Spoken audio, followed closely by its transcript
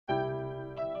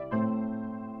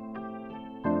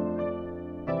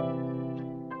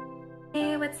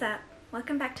what's up?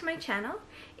 Welcome back to my channel.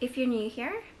 If you're new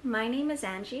here, my name is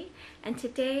Angie, and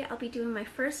today I'll be doing my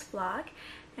first vlog,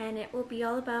 and it will be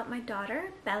all about my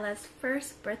daughter Bella's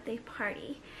first birthday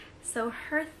party. So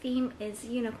her theme is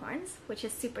unicorns, which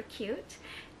is super cute.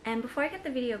 And before I get the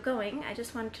video going, I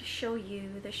just wanted to show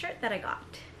you the shirt that I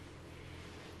got.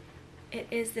 It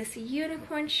is this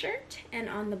unicorn shirt, and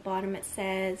on the bottom it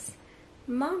says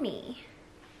Mommy.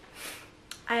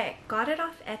 I got it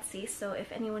off Etsy, so if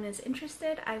anyone is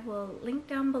interested, I will link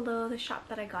down below the shop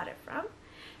that I got it from.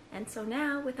 And so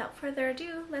now, without further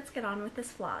ado, let's get on with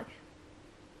this vlog.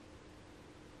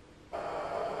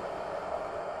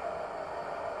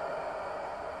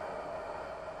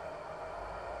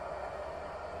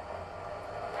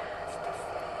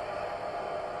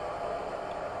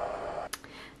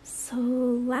 So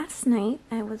last night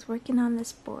I was working on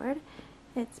this board.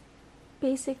 It's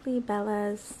basically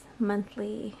Bella's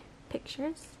monthly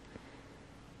pictures.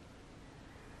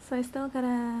 So I still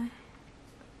gotta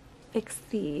fix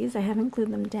these. I haven't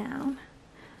glued them down.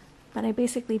 But I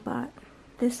basically bought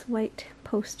this white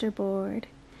poster board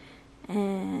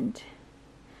and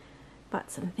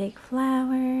bought some fake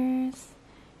flowers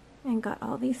and got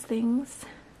all these things.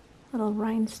 Little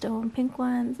rhinestone pink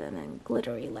ones and then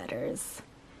glittery letters.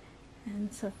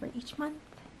 And so for each month,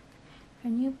 for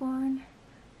newborn,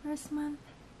 first month,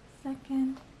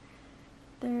 second,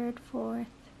 third, fourth,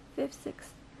 fifth,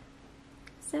 sixth,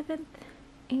 seventh,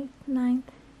 8th, 9th,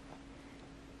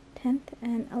 10th,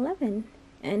 and 11th.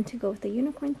 And to go with the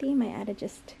unicorn theme, I added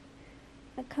just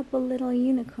a couple little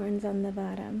unicorns on the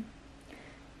bottom.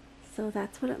 So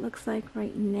that's what it looks like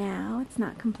right now. It's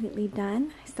not completely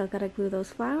done. I still gotta glue those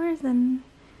flowers and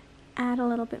add a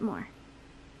little bit more.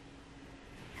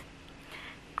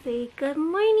 Say good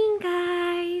morning,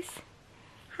 guys.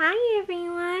 Hi,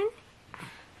 everyone.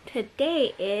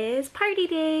 Today is party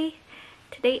day.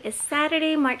 Today is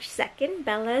Saturday, March 2nd,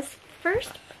 Bella's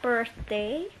first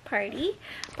birthday party,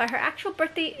 but her actual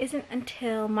birthday isn't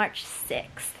until March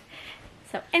 6th.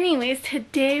 So anyways,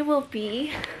 today will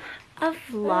be a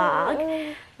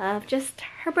vlog of just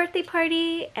her birthday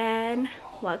party and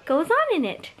what goes on in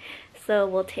it. So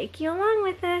we'll take you along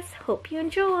with us. Hope you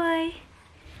enjoy.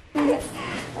 Stay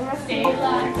alive, stay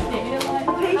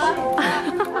alive.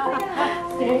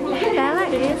 Bella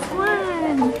is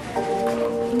one.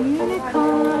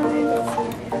 Unicorns.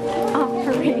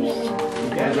 Operation.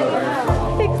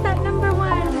 Fix that number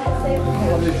one.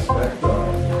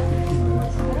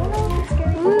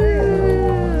 Woo.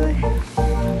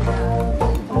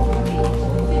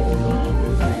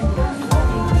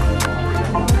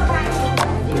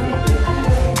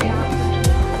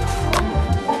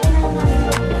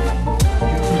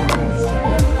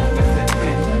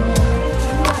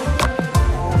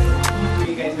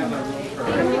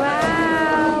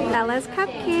 Bella's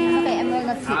cupcake.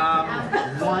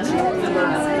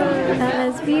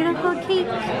 Bella's beautiful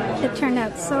cake. It turned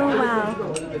out so well.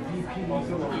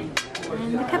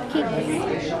 And the cupcakes.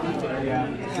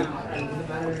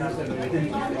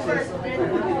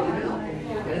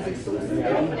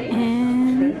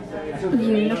 And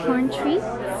unicorn treats.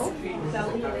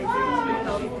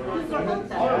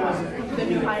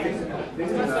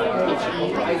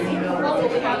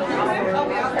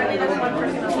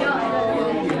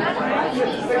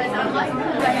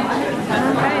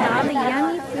 Alright, all the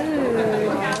yummy food.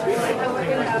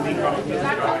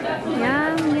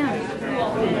 Yum, yum.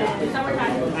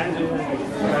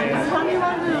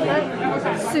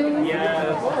 Soon.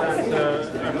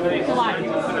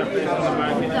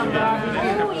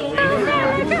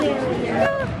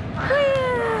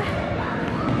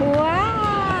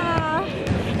 Wow!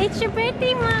 It's your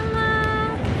birthday, Mama!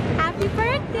 Happy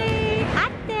birthday!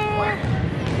 Ate!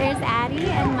 There's Addie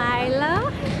and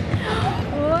Milo.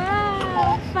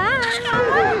 Wow! Fun!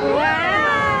 Wow!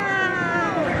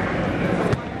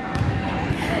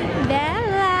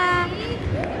 Bella!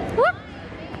 Whoop!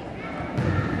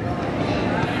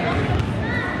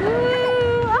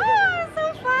 Ooh! Oh, so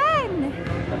fun!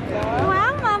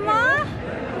 Wow, Mama!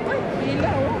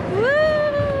 Woo!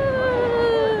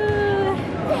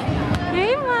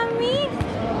 Hey, Mommy!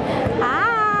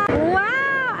 Ah!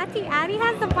 Wow! Auntie Addie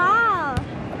has the ball!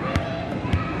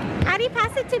 Addie,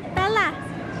 pass it to Bella.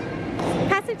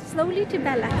 Pass it slowly to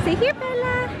Bella. Say, here,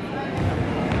 Bella.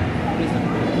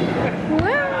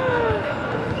 Wow.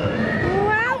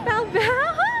 Wow, Bell Bell.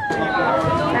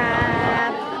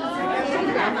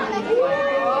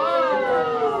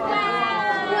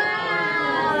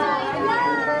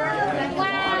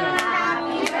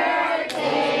 Happy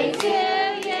birthday to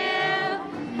you.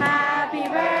 Happy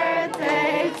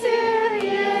birthday to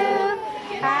you.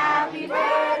 Happy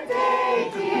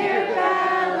birthday, dear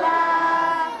Bella.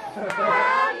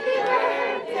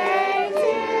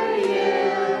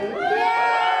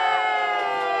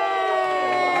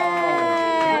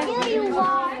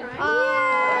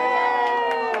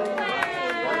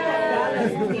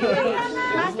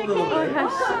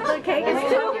 gosh, the cake is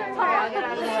too tall.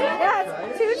 Yeah,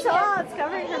 it's too tall. It's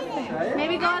covering her face.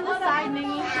 Maybe go on the side,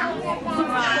 Mingy. You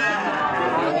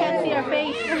can't see her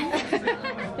face.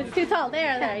 It's too tall.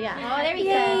 There, yeah. Oh, there we go.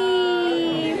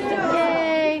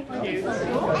 Yay!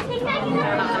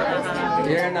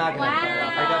 You're not gonna fall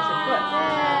off. I got your foot.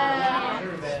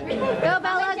 Go,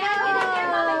 Bella, go!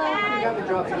 You gotta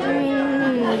drop it.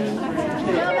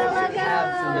 Go, Bella, go!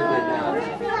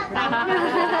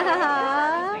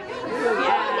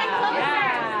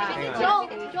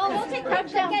 Joel, we'll take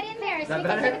pictures. Get in there so we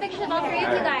can take a picture of all three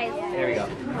of you guys. There we go.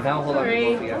 Now hold on to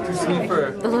both together. Too sweet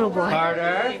for The little boy.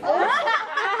 Carter.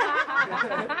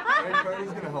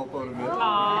 Carter's gonna help out a bit.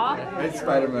 Aww. Right,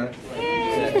 Spider-Man.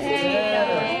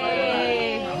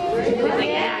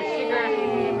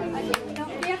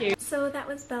 So that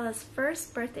was Bella's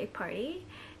first birthday party,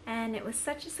 and it was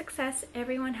such a success.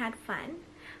 Everyone had fun.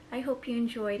 I hope you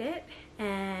enjoyed it,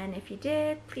 and if you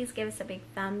did, please give us a big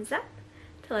thumbs up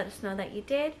to let us know that you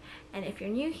did. And if you're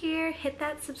new here, hit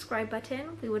that subscribe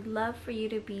button. We would love for you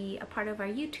to be a part of our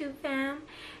YouTube fam,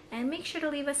 and make sure to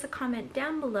leave us a comment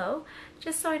down below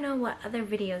just so I know what other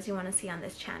videos you want to see on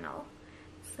this channel.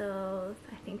 So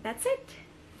I think that's it.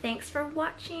 Thanks for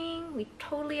watching. We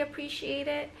totally appreciate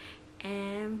it,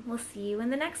 and we'll see you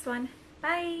in the next one.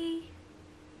 Bye!